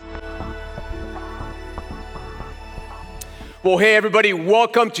Well, hey everybody,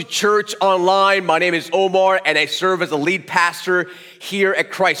 welcome to Church Online. My name is Omar and I serve as a lead pastor here at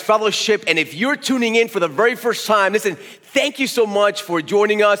Christ Fellowship. And if you're tuning in for the very first time, listen, thank you so much for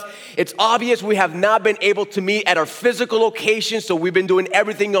joining us. It's obvious we have not been able to meet at our physical location, so we've been doing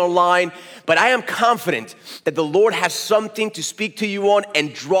everything online. But I am confident that the Lord has something to speak to you on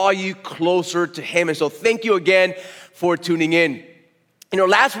and draw you closer to Him. And so thank you again for tuning in. You know,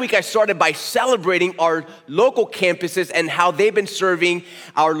 last week I started by celebrating our local campuses and how they've been serving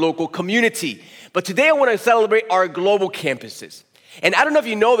our local community. But today I want to celebrate our global campuses. And I don't know if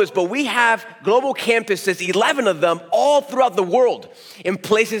you know this, but we have global campuses, 11 of them, all throughout the world, in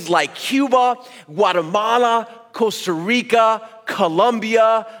places like Cuba, Guatemala, Costa Rica,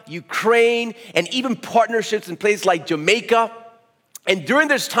 Colombia, Ukraine, and even partnerships in places like Jamaica. And during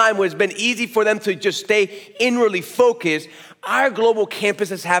this time where it's been easy for them to just stay inwardly focused, our global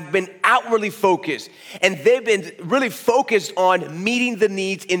campuses have been outwardly focused, and they've been really focused on meeting the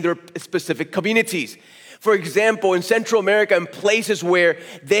needs in their specific communities. For example, in Central America, in places where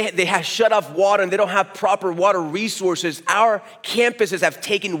they have shut off water and they don't have proper water resources, our campuses have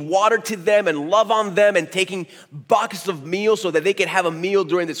taken water to them and love on them and taking buckets of meals so that they can have a meal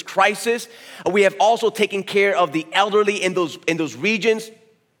during this crisis. We have also taken care of the elderly in those regions.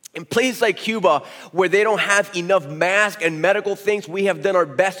 In places like Cuba, where they don't have enough masks and medical things, we have done our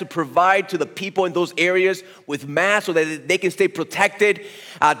best to provide to the people in those areas with masks so that they can stay protected.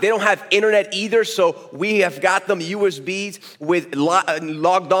 They don't have internet either, so we have got them USBs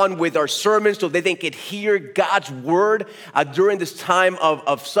logged on with our sermons so that they can hear God's word during this time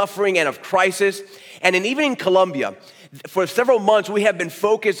of suffering and of crisis. And even in Colombia, for several months, we have been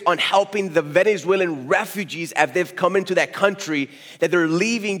focused on helping the Venezuelan refugees as they've come into that country, that they're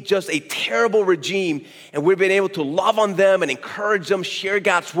leaving just a terrible regime. And we've been able to love on them and encourage them, share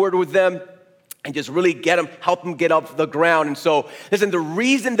God's word with them, and just really help them get off the ground. And so, listen, the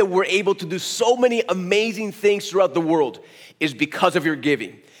reason that we're able to do so many amazing things throughout the world is because of your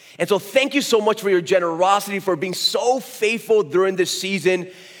giving. And so thank you so much for your generosity, for being so faithful during this season.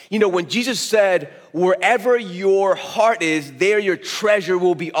 You know, when Jesus said, wherever your heart is, there your treasure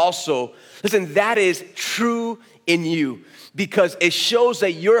will be also. Listen, that is true in you because it shows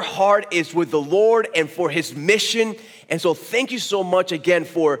that your heart is with the Lord and for His mission. And so thank you so much again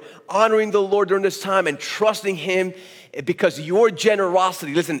for honoring the Lord during this time and trusting Him because your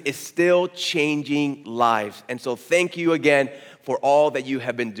generosity, listen, is still changing lives. And so thank you again for all that you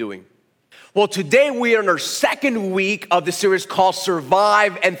have been doing. Well, today we are in our second week of the series called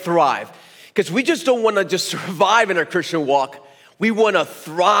Survive and Thrive. Because we just don't want to just survive in our Christian walk. We want to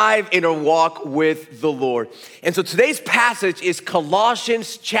thrive in our walk with the Lord. And so today's passage is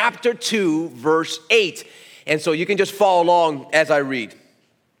Colossians chapter 2, verse 8. And so you can just follow along as I read.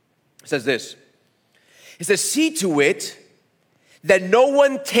 It says this. It says, see to it that no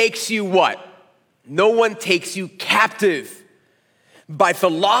one takes you what? No one takes you captive by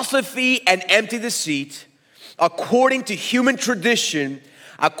philosophy and empty deceit, according to human tradition,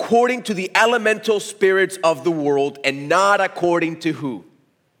 according to the elemental spirits of the world, and not according to who?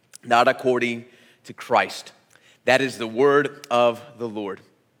 Not according to Christ. That is the word of the Lord.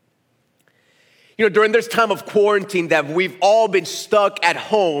 You know, during this time of quarantine that we've all been stuck at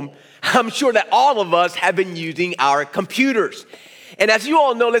home, I'm sure that all of us have been using our computers. And as you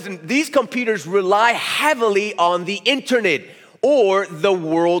all know, listen, these computers rely heavily on the internet, or the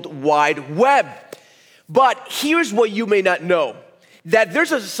World Wide Web. But here's what you may not know, that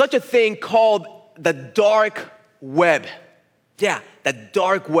there's such a thing called the dark web. Yeah, the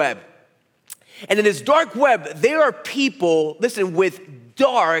dark web. And in this dark web, there are people, listen, with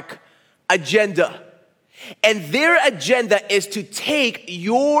dark agenda. And their agenda is to take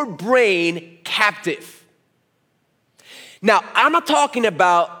your brain captive. Now, I'm not talking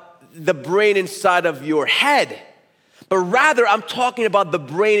about the brain inside of your head, but rather, I'm talking about the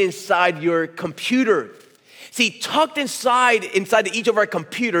brain inside your computer. See, tucked inside each of our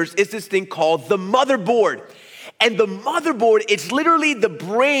computers is this thing called the motherboard. And the motherboard is literally the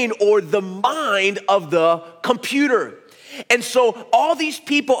brain or the mind of the computer. And so all these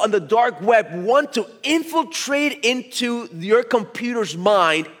people on the dark web want to infiltrate into your computer's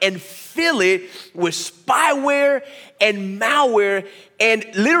mind and fill it with spyware and malware and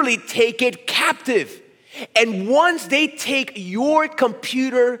literally take it captive. And once they take your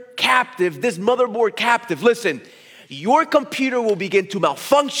computer captive, this motherboard captive, listen, your computer will begin to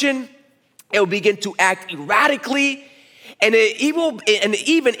malfunction, it will begin to act erratically, and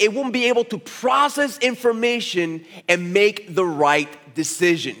it won't be able to process information and make the right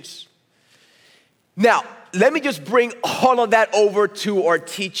decisions. Now, let me just bring all of that over to our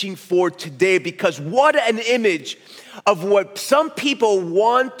teaching for today, because what an image of what some people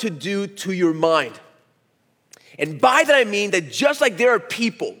want to do to your mind. And by that I mean that just like there are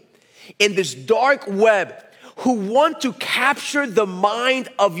people in this dark web who want to capture the mind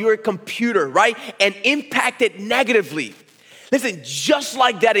of your computer, right? And impact it negatively. Listen, just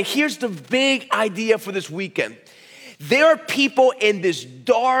like that, and here's the big idea for this weekend. There are people in this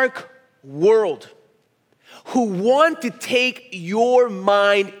dark world who want to take your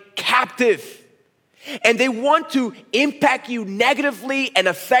mind captive. And they want to impact you negatively and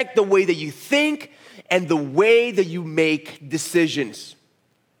affect the way that you think and the way that you make decisions.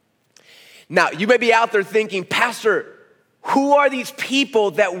 Now, you may be out there thinking, Pastor, who are these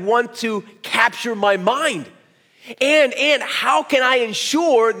people that want to capture my mind? And how can I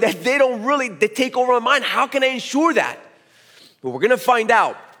ensure that they take over my mind? How can I ensure that? Well, we're gonna find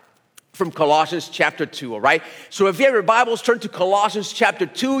out from Colossians chapter 2, all right? So if you have your Bibles, turn to Colossians chapter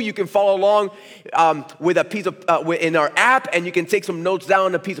 2. You can follow along with a piece of, in our app, and you can take some notes down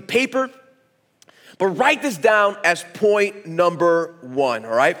on a piece of paper. But write this down as point number 1,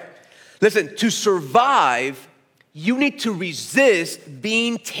 all right? Listen, to survive, you need to resist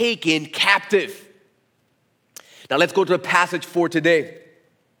being taken captive. Now let's go to the passage for today.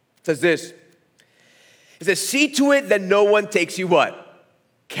 It says this. It says, see to it that no one takes you what?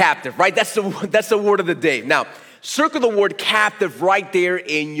 Captive, right? That's the word of the day. Now, circle the word captive right there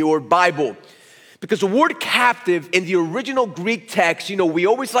in your Bible. Because the word captive in the original Greek text, we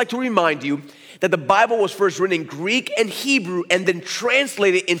always like to remind you that the Bible was first written in Greek and Hebrew and then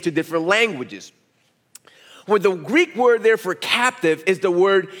translated into different languages. Where the Greek word there for captive is the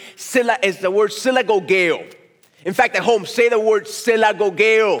word silagogeo. In fact, at home, say the word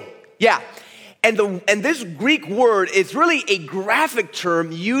silagogeo. Yeah. And this Greek word is really a graphic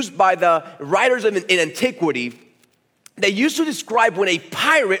term used by the writers in antiquity that used to describe when a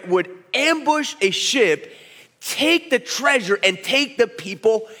pirate would ambush a ship, take the treasure, and take the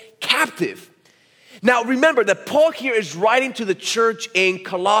people captive. Now remember that Paul here is writing to the church in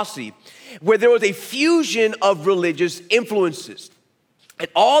Colossae, where there was a fusion of religious influences. And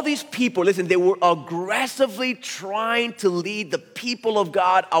all these people, listen, they were aggressively trying to lead the people of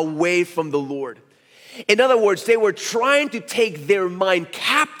God away from the Lord. In other words, they were trying to take their mind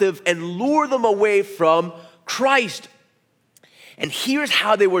captive and lure them away from Christ. And here's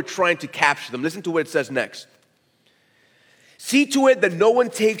how they were trying to capture them. Listen to what it says next. See to it that no one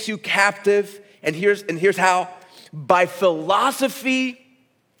takes you captive. And here's how. By philosophy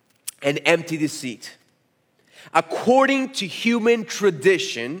and empty deceit, according to human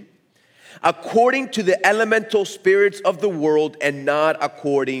tradition, according to the elemental spirits of the world, and not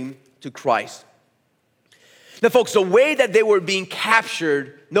according to Christ. Now, folks, the way that they were being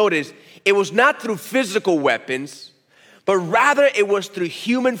captured, notice, it was not through physical weapons, but rather it was through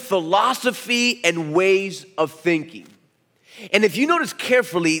human philosophy and ways of thinking. And if you notice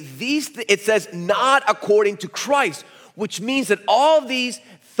carefully, it says not according to Christ, which means that all these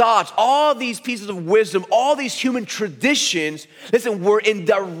thoughts, all these pieces of wisdom, all these human traditions, listen, were in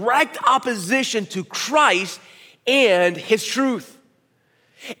direct opposition to Christ and His truth.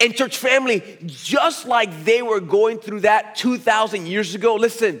 And church family, just like they were going through that 2,000 years ago,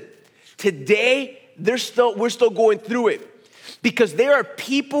 listen, today we're still going through it, because there are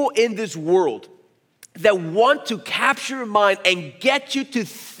people in this world that want to capture your mind and get you to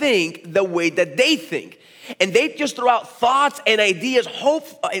think the way that they think. And they just throw out thoughts and ideas,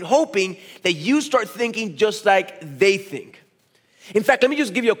 hoping that you start thinking just like they think. In fact, let me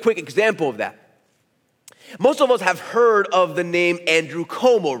just give you a quick example of that. Most of us have heard of the name Andrew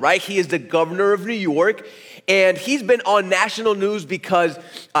Cuomo, right? He is the governor of New York, and he's been on national news because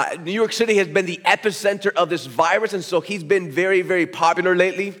New York City has been the epicenter of this virus, and so he's been very, very popular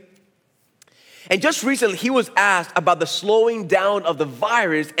lately. And just recently, he was asked about the slowing down of the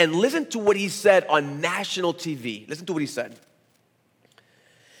virus, and listen to what he said on national TV. Listen to what he said.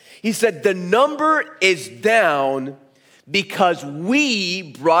 He said, the number is down because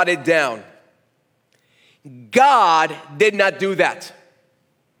we brought it down. God did not do that.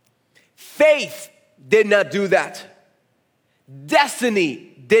 Faith did not do that.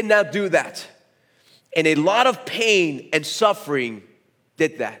 Destiny did not do that. And a lot of pain and suffering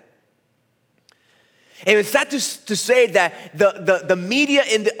did that. And it's sad to say that the media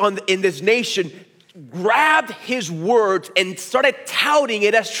in this nation grabbed his words and started touting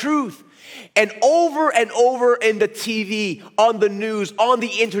it as truth. And over in the TV, on the news, on the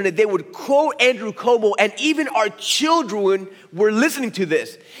internet, they would quote Andrew Cuomo, and even our children were listening to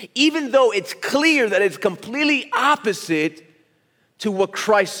this, even though it's clear that it's completely opposite to what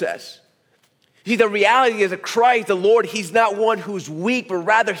Christ says. See, the reality is that Christ, the Lord, he's not one who's weak, but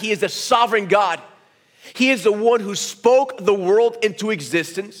rather he is the sovereign God. He is the one who spoke the world into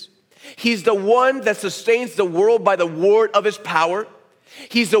existence. He's the one that sustains the world by the word of his power.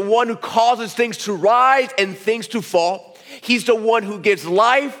 He's the one who causes things to rise and things to fall. He's the one who gives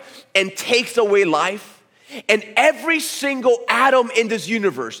life and takes away life. And every single atom in this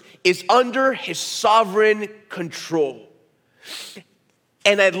universe is under his sovereign control.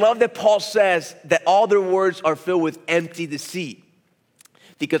 And I love that Paul says that all their words are filled with empty deceit.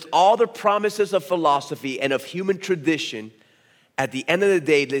 Because all the promises of philosophy and of human tradition, at the end of the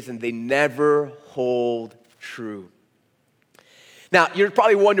day, listen, they never hold true. Now, you're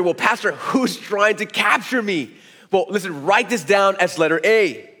probably wondering, well, Pastor, who's trying to capture me? Well, listen, write this down as letter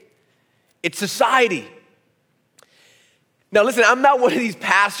A. It's society. Now, listen, I'm not one of these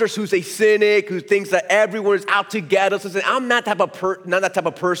pastors who's a cynic, who thinks that everyone is out to get us. Listen, I'm not that type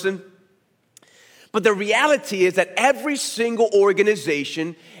of person. But the reality is that every single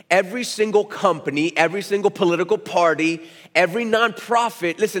organization, every single company, every single political party, every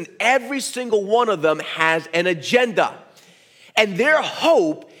nonprofit, listen, every single one of them has an agenda. And their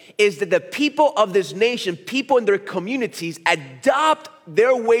hope is that the people of this nation, people in their communities, adopt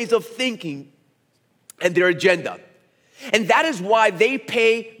their ways of thinking and their agenda. And that is why they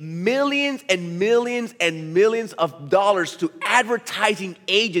pay millions and millions and millions of dollars to advertising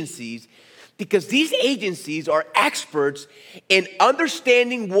agencies, because these agencies are experts in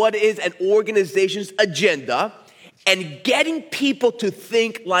understanding what is an organization's agenda and getting people to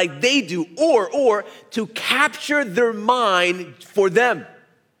think like they do, or to capture their mind for them.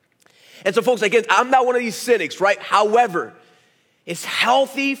 And so, folks, again, I'm not one of these cynics, right? However, it's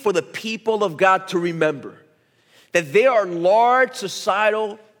healthy for the people of God to remember that there are large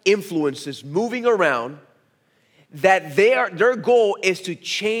societal influences moving around, that their goal is to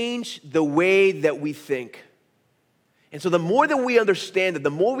change the way that we think. And so the more that we understand that,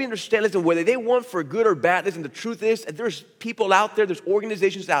 the more we understand, listen, whether they want for good or bad, listen, the truth is that there's people out there, there's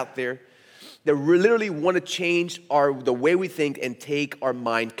organizations out there that literally want to change the way we think and take our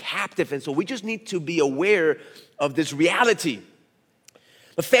mind captive. And so we just need to be aware of this reality.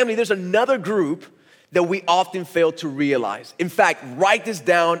 But family, there's another group that we often fail to realize. In fact, write this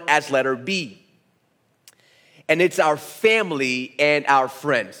down as letter B. And it's our family and our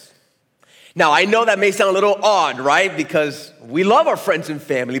friends. Now, I know that may sound a little odd, right? Because we love our friends and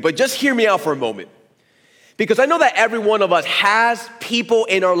family, but just hear me out for a moment. Because I know that every one of us has people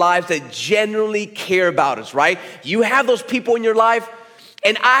in our lives that genuinely care about us, right? You have those people in your life,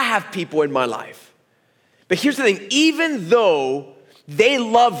 and I have people in my life. But here's the thing, even though they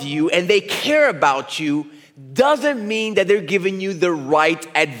love you and they care about you, doesn't mean that they're giving you the right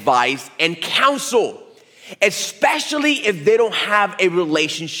advice and counsel, especially if they don't have a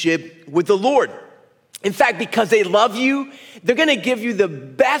relationship with the Lord. In fact, because they love you, they're gonna give you the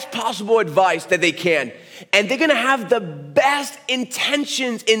best possible advice that they can. And they're gonna have the best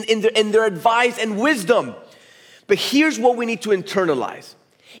intentions in their advice and wisdom. But here's what we need to internalize.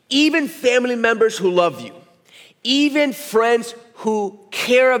 Even family members who love you, even friends who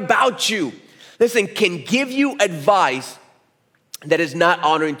care about you, listen, can give you advice that is not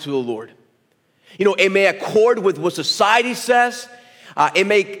honoring to the Lord. You know, it may accord with what society says. It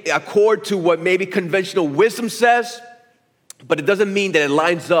may accord to what maybe conventional wisdom says, but it doesn't mean that it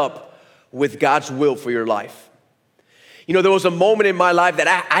lines up with God's will for your life. You know, there was a moment in my life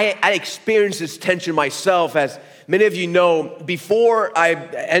that I experienced this tension myself. As many of you know, before I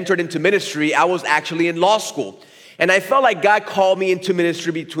entered into ministry, I was actually in law school. And I felt like God called me into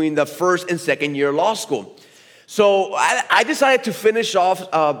ministry between the first and second year of law school. So I decided to finish off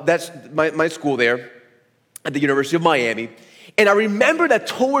that's my school there at the University of Miami. And I remember that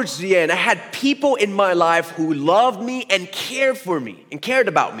towards the end, I had people in my life who loved me and cared for me and cared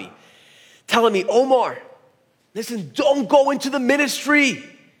about me, telling me, Omar, listen, don't go into the ministry.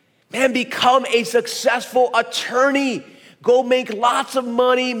 Man, become a successful attorney. Go make lots of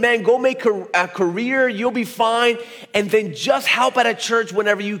money, man. Go make a career. You'll be fine. And then just help at a church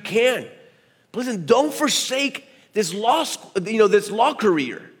whenever you can. But listen, don't forsake this law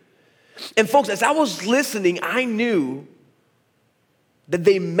career. And folks, as I was listening, I knew that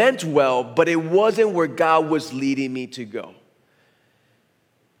they meant well, but it wasn't where God was leading me to go.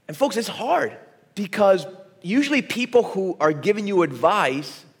 And folks, it's hard because usually people who are giving you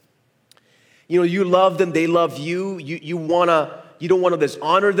advice, you know, you love them, they love you. You don't want to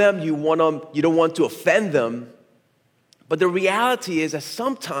dishonor them. You don't want to offend them. But the reality is that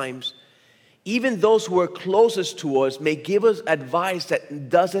sometimes even those who are closest to us may give us advice that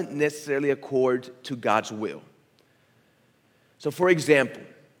doesn't necessarily accord to God's will. So for example,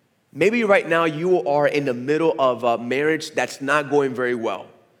 Maybe right now you are in the middle of a marriage that's not going very well.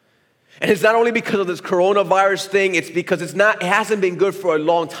 And it's not only because of this coronavirus thing, it's because it hasn't been good for a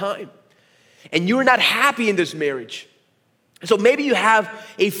long time. And you're not happy in this marriage. So maybe you have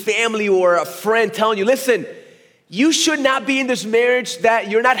a family or a friend telling you, listen, you should not be in this marriage that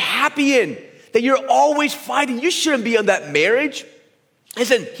you're not happy in, that you're always fighting. You shouldn't be in that marriage.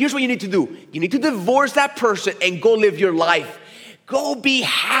 Listen, here's what you need to do. You need to divorce that person and go live your life. Go be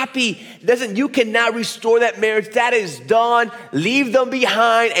happy. Listen, you cannot restore that marriage. That is done. Leave them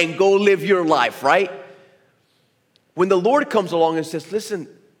behind and go live your life, right? When the Lord comes along and says, listen,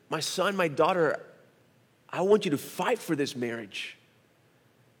 my son, my daughter, I want you to fight for this marriage.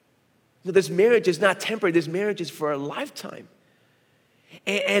 No, this marriage is not temporary. This marriage is for a lifetime.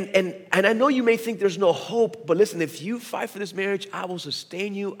 And I know you may think there's no hope, but listen, if you fight for this marriage, I will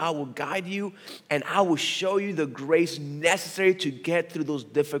sustain you, I will guide you, and I will show you the grace necessary to get through those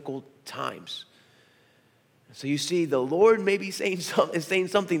difficult times. So you see, the Lord may be saying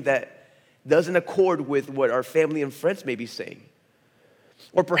something that doesn't accord with what our family and friends may be saying.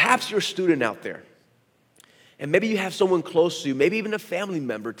 Or perhaps you're a student out there, and maybe you have someone close to you, maybe even a family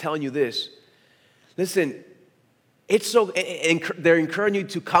member telling you this. Listen, they're encouraging you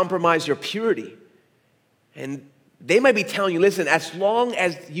to compromise your purity. And they might be telling you, listen, as long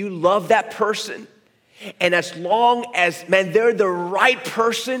as you love that person, and as long as, man, they're the right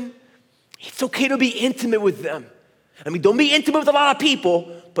person, it's okay to be intimate with them. I mean, don't be intimate with a lot of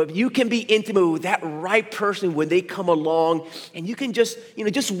people, but you can be intimate with that right person when they come along, and you can just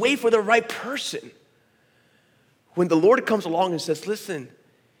wait for the right person. When the Lord comes along and says, listen,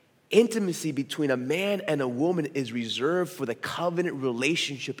 intimacy between a man and a woman is reserved for the covenant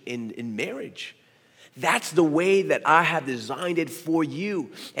relationship in marriage. That's the way that I have designed it for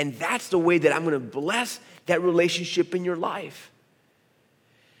you. And that's the way that I'm going to bless that relationship in your life.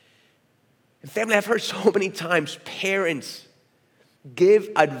 And family, I've heard so many times parents give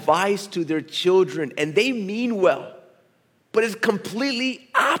advice to their children, and they mean well, but it's completely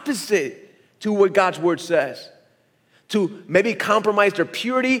opposite to what God's word says. To maybe compromise their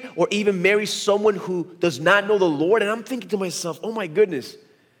purity or even marry someone who does not know the Lord. And I'm thinking to myself, oh my goodness,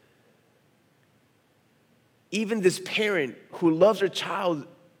 even this parent who loves their child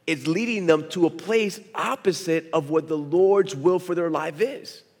is leading them to a place opposite of what the Lord's will for their life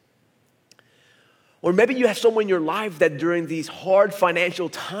is. Or maybe you have someone in your life that during these hard financial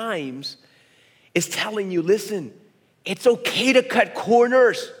times is telling you, listen, it's okay to cut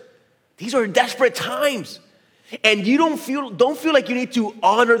corners. These are desperate times. And you don't feel like you need to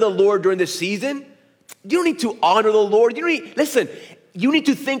honor the Lord during this season. You don't need to honor the Lord. You need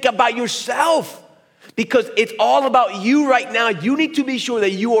to think about yourself, because it's all about you right now. You need to be sure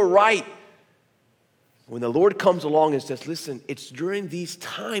that you are right. When the Lord comes along and says, listen, it's during these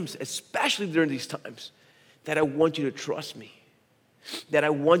times, especially during these times, that I want you to trust me, that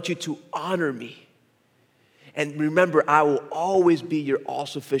I want you to honor me. And remember, I will always be your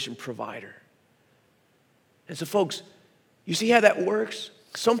all-sufficient provider. And so, folks, you see how that works?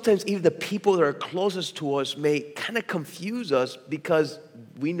 Sometimes even the people that are closest to us may kind of confuse us because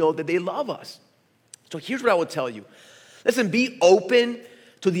we know that they love us. So here's what I would tell you. Listen, be open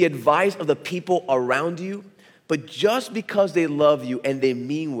to the advice of the people around you, but just because they love you and they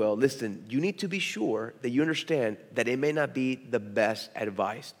mean well, listen, you need to be sure that you understand that it may not be the best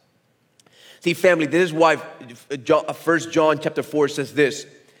advice. See, family, this is why 1 John chapter 4 says this.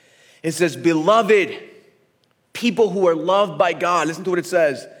 It says, beloved, people who are loved by God, listen to what it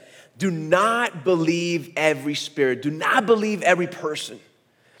says. Do not believe every spirit. Do not believe every person.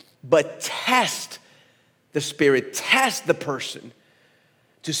 But test the spirit. Test the person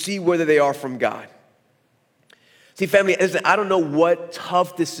to see whether they are from God. See, family, listen, I don't know what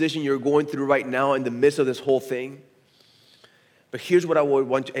tough decision you're going through right now in the midst of this whole thing. But here's what I would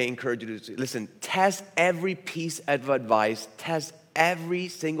want to encourage you to do. Listen, test every piece of advice. Test every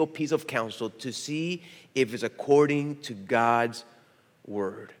single piece of counsel to see if it's according to God's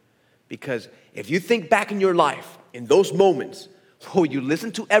word. Because if you think back in your life, in those moments where you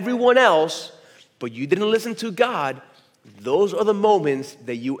listened to everyone else, but you didn't listen to God, those are the moments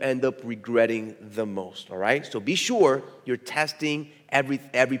that you end up regretting the most, all right? So be sure you're testing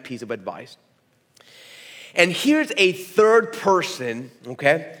every piece of advice. And here's a third person,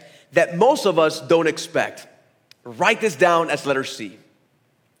 okay, that most of us don't expect. Write this down as letter C.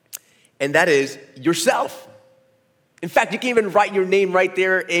 And that is yourself. In fact, you can even write your name right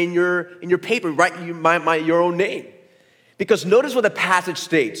there in your paper. Write your own name. Because notice what the passage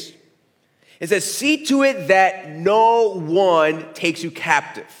states. It says, see to it that no one takes you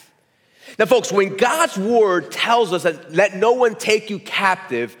captive. Now, folks, when God's word tells us that let no one take you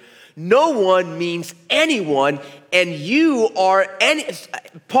captive, No one means anyone, and you are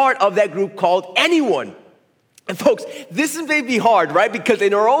part of that group called anyone. And folks, this may be hard, right? Because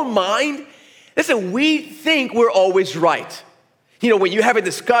in our own mind, listen, we think we're always right. You know, when you have a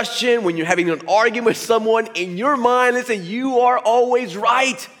discussion, when you're having an argument with someone, in your mind, listen, you are always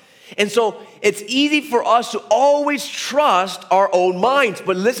right. And so it's easy for us to always trust our own minds.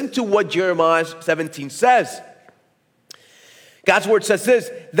 But listen to what Jeremiah 17 says. God's word says this: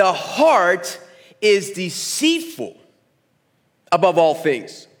 the heart is deceitful above all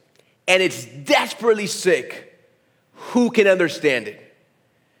things, and it's desperately sick. Who can understand it?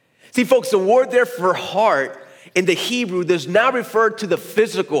 See, folks, the word there for heart in the Hebrew does not refer to the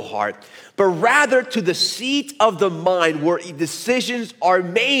physical heart, but rather to the seat of the mind where decisions are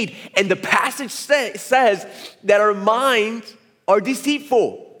made. And the passage says that our minds are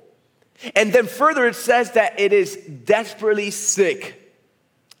deceitful. And then further it says that it is desperately sick.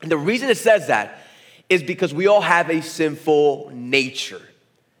 And the reason it says that is because we all have a sinful nature.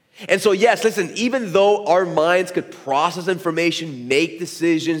 And so yes, listen, even though our minds could process information, make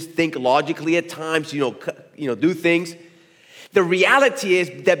decisions, think logically at times, do things, the reality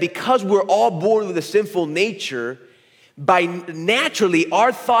is that because we're all born with a sinful nature, by naturally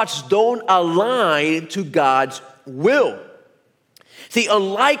our thoughts don't align to God's will. See,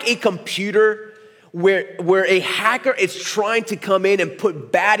 unlike a computer where a hacker is trying to come in and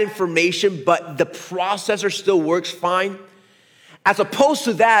put bad information, but the processor still works fine, as opposed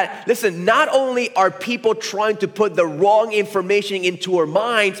to that, listen, not only are people trying to put the wrong information into our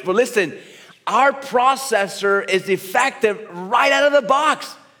minds, but listen, our processor is defective right out of the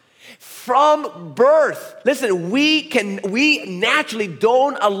box. From birth, listen, we naturally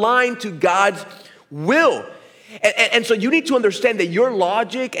don't align to God's will. And so you need to understand that your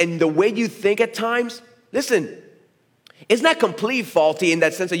logic and the way you think at times, listen, it's not completely faulty in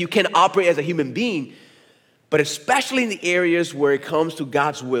that sense that you can't operate as a human being, but especially in the areas where it comes to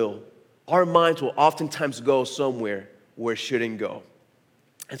God's will, our minds will oftentimes go somewhere where it shouldn't go.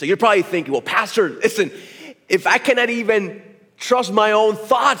 And so you're probably thinking, well, Pastor, listen, if I cannot even trust my own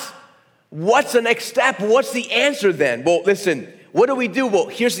thoughts, what's the next step? What's the answer then? Well, listen, what do we do? Well,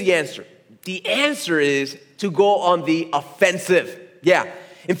 here's the answer. The answer is to go on the offensive. Yeah.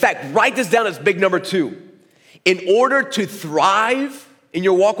 In fact, write this down as big number 2. In order to thrive in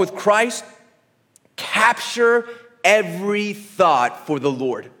your walk with Christ, capture every thought for the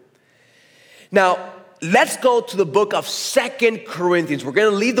Lord. Now, let's go to the book of 2 Corinthians. We're going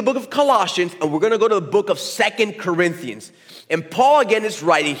to leave the book of Colossians and we're going to go to the book of 2 Corinthians. And Paul again is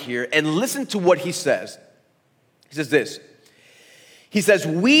writing here, and listen to what he says. He says this. He says,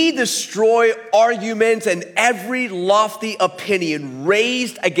 we destroy arguments and every lofty opinion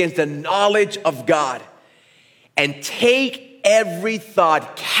raised against the knowledge of God, and take every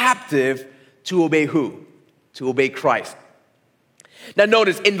thought captive to obey who? To obey Christ. Now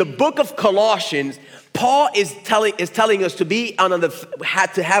notice, in the book of Colossians, Paul is telling us to be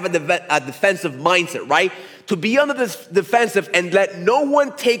to have a defensive mindset, right? To be on the defensive and let no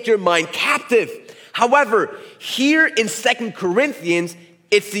one take your mind captive. However, here in 2 Corinthians,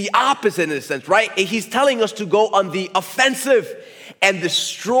 it's the opposite in a sense, right? He's telling us to go on the offensive and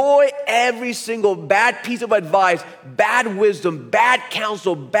destroy every single bad piece of advice, bad wisdom, bad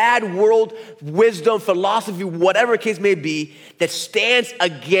counsel, bad world wisdom, philosophy, whatever case may be, that stands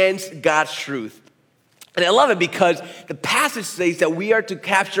against God's truth. And I love it because the passage says that we are to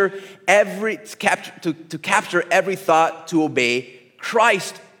capture every thought to obey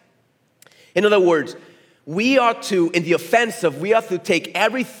Christ. In other words, we are to, in the offensive, we have to take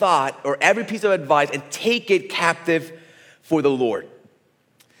every thought or every piece of advice and take it captive for the Lord.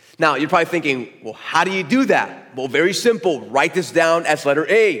 Now, you're probably thinking, well, how do you do that? Well, very simple. Write this down as letter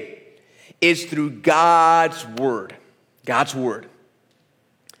A. It's through God's word. God's word.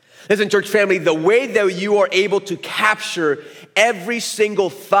 Listen, church family, the way that you are able to capture every single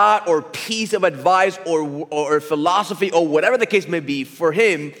thought or piece of advice or philosophy or whatever the case may be for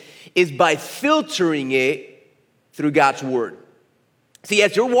him is by filtering it through God's word. See,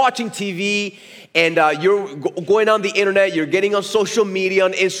 as you're watching TV and you're going on the internet, you're getting on social media,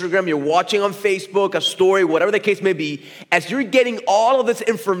 on Instagram, you're watching on Facebook, a story, whatever the case may be, as you're getting all of this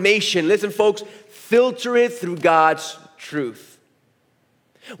information, listen, folks, filter it through God's truth.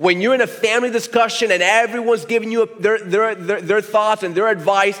 When you're in a family discussion and everyone's giving you their thoughts and their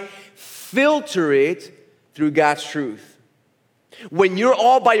advice, filter it through God's truth. When you're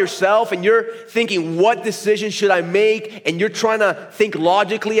all by yourself and you're thinking, what decision should I make? And you're trying to think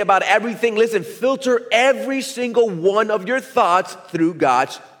logically about everything, listen, filter every single one of your thoughts through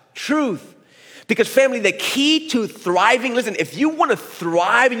God's truth. Because family, the key to thriving, listen, if you want to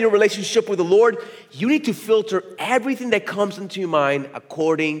thrive in your relationship with the Lord, you need to filter everything that comes into your mind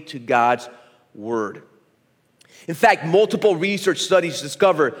according to God's word. In fact, multiple research studies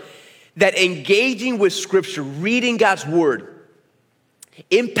discover that engaging with Scripture, reading God's word,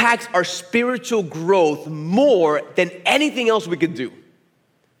 impacts our spiritual growth more than anything else we could do.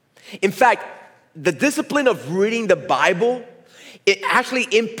 In fact, the discipline of reading the Bible, it actually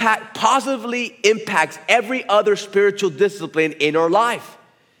positively impacts every other spiritual discipline in our life.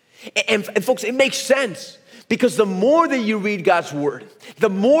 And folks, it makes sense because the more that you read God's word, the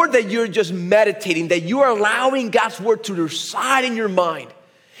more that you're just meditating, that you are allowing God's word to reside in your mind,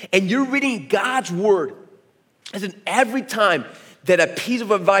 and you're reading God's word, as in every time that a piece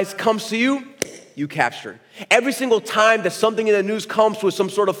of advice comes to you, you capture. Every single time that something in the news comes with some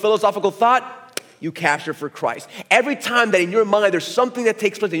sort of philosophical thought, you capture for Christ. Every time that in your mind there's something that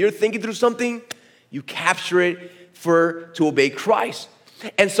takes place and you're thinking through something, you capture it to obey Christ.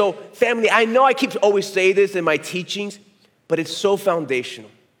 And so, family, I know I keep always say this in my teachings, but it's so foundational.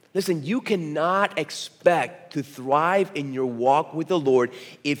 Listen, you cannot expect to thrive in your walk with the Lord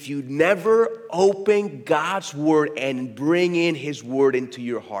if you never open God's word and bring in his word into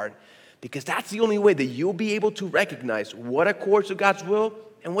your heart. Because that's the only way that you'll be able to recognize what accords to God's will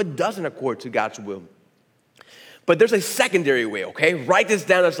and what doesn't accord to God's will. But there's a secondary way, okay? Write this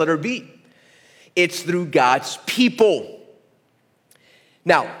down as letter B. It's through God's people.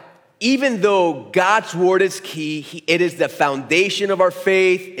 Now, even though God's word is key, it is the foundation of our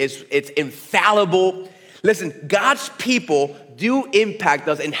faith, it's infallible. Listen, God's people do impact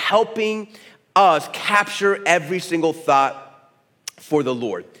us in helping us capture every single thought for the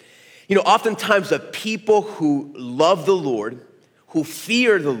Lord. You know, oftentimes the people who love the Lord, who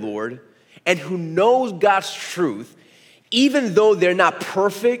fear the Lord, and who knows God's truth, even though they're not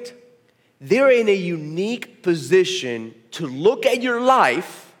perfect, they're in a unique position to look at your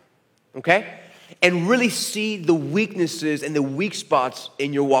life, okay, and really see the weaknesses and the weak spots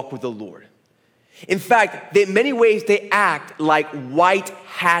in your walk with the Lord. In fact, in many ways, they act like white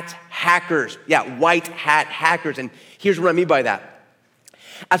hat hackers. Yeah, white hat hackers. And here's what I mean by that.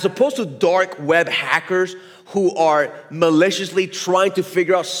 As opposed to dark web hackers who are maliciously trying to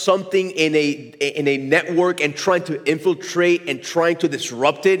figure out something in a network and trying to infiltrate and trying to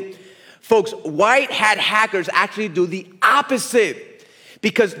disrupt it, folks, white hat hackers actually do the opposite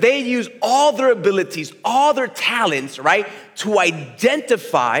because they use all their abilities, all their talents, right, to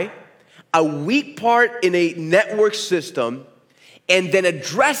identify a weak part in a network system and then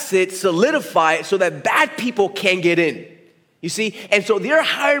address it, solidify it so that bad people can't get in. You see? And so they're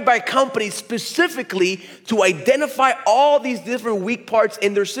hired by companies specifically to identify all these different weak parts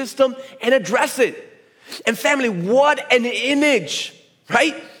in their system and address it. And family, what an image,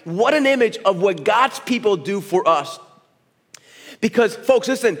 right? What an image of what God's people do for us. Because folks,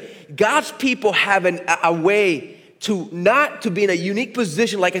 listen, God's people have a way to not to be in a unique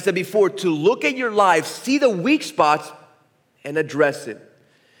position, like I said before, to look at your life, see the weak spots, and address it.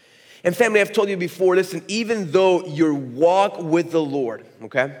 And family, I've told you before, listen, even though your walk with the Lord,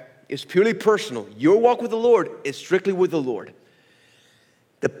 okay, is purely personal, your walk with the Lord is strictly with the Lord,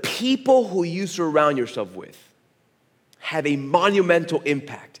 the people who you surround yourself with have a monumental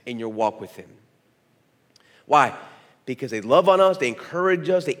impact in your walk with Him. Why? Because they love on us, they encourage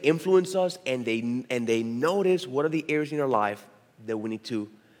us, they influence us, and they notice what are the areas in our life that we need to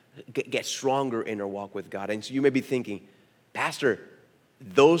get stronger in our walk with God. And so you may be thinking, Pastor,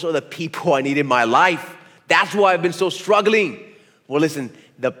 those are the people I need in my life. That's why I've been so struggling. Well, listen,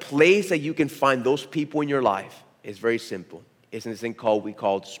 the place that you can find those people in your life is very simple. It's in this thing we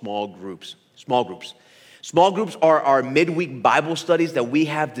call small groups. Small groups. Small groups are our midweek Bible studies that we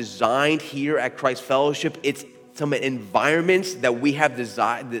have designed here at Christ Fellowship. It's some environments that we have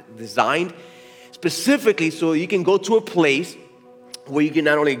designed specifically so you can go to a place where you can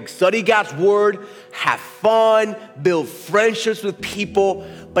not only study God's word, have fun, build friendships with people,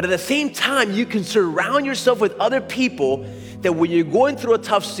 but at the same time, you can surround yourself with other people that when you're going through a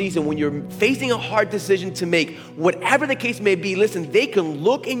tough season, when you're facing a hard decision to make, whatever the case may be, listen, they can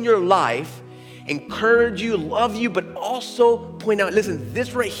look in your life, encourage you, love you, but also point out, listen,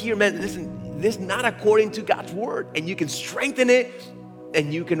 this right here, man, listen, this is not according to God's word. And you can strengthen it,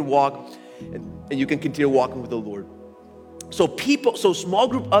 and you can walk, and you can continue walking with the Lord. So small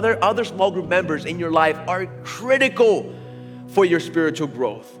group, other small group members in your life are critical for your spiritual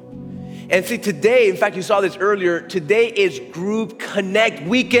growth. And see, today, in fact, you saw this earlier, today is Group Connect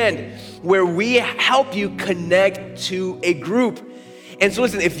Weekend, where we help you connect to a group. And so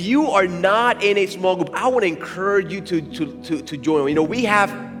listen, if you are not in a small group, I want to encourage you to join. You know, we have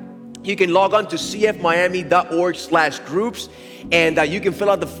you can log on to cfmiami.org/groups, and you can fill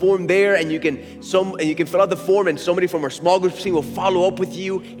out the form there, and you can fill out the form, and somebody from our small group team will follow up with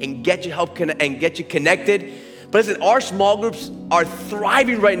you and get you connected. But listen, our small groups are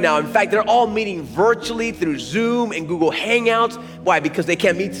thriving right now. In fact, they're all meeting virtually through Zoom and Google Hangouts. Why? Because they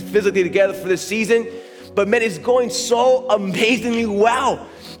can't meet physically together for this season. But man, it's going so amazingly well.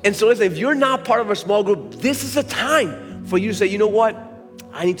 And so listen, if you're not part of a small group, this is a time for you to say, you know what?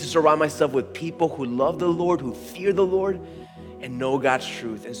 I need to surround myself with people who love the Lord, who fear the Lord, and know God's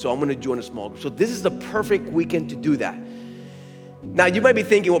truth. And so I'm gonna join a small group. So this is the perfect weekend to do that. Now you might be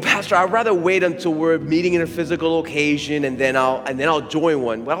thinking, well, Pastor, I'd rather wait until we're meeting in a physical location and then I'll join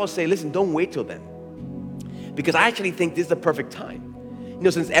one. Well, I'll say, listen, don't wait till then. Because I actually think this is the perfect time. You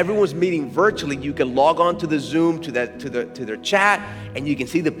know, since everyone's meeting virtually, you can log on to the Zoom, to their chat, and you can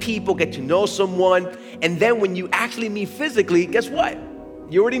see the people, get to know someone. And then when you actually meet physically, guess what?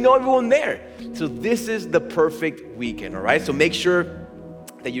 You already know everyone there. So this is the perfect weekend, all right? So make sure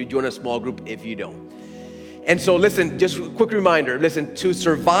that you join a small group if you don't. And so listen, just a quick reminder, listen, to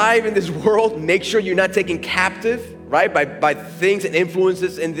survive in this world, make sure you're not taken captive, right, by things and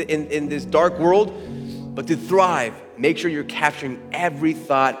influences in this dark world. But to thrive, make sure you're capturing every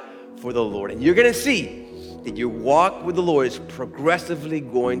thought for the Lord. And you're gonna see that your walk with the Lord is progressively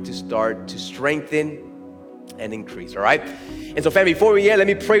going to start to strengthen and increase, all right? And so family, before we end, let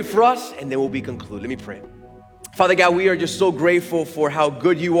me pray for us and then we'll be concluded. Let me pray. Father God, we are just so grateful for how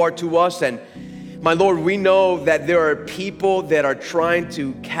good you are to us. And my Lord, we know that there are people that are trying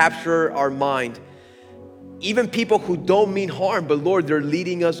to capture our mind. Even people who don't mean harm, but Lord, they're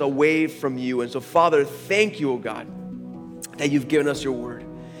leading us away from you. And so Father, thank you, oh God, that you've given us your word.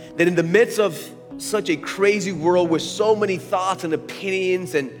 That in the midst of such a crazy world with so many thoughts and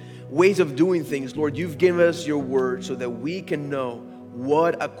opinions and ways of doing things, Lord, you've given us your word so that we can know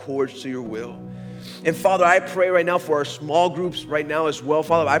what accords to your will. And Father, I pray right now for our small groups right now as well.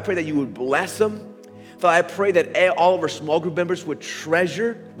 Father, I pray that you would bless them. Father, I pray that all of our small group members would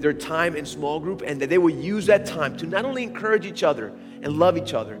treasure their time in small group and that they would use that time to not only encourage each other and love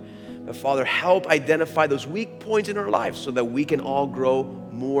each other, but Father, help identify those weak points in our lives so that we can all grow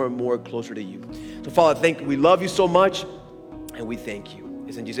more and more closer to you. So Father, we love you so much and we thank you.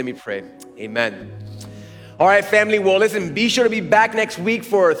 It's in Jesus' name we pray, amen. All right, family, well, listen, be sure to be back next week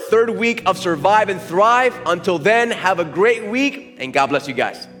for our third week of Survive and Thrive. Until then, have a great week and God bless you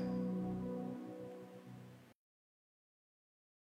guys.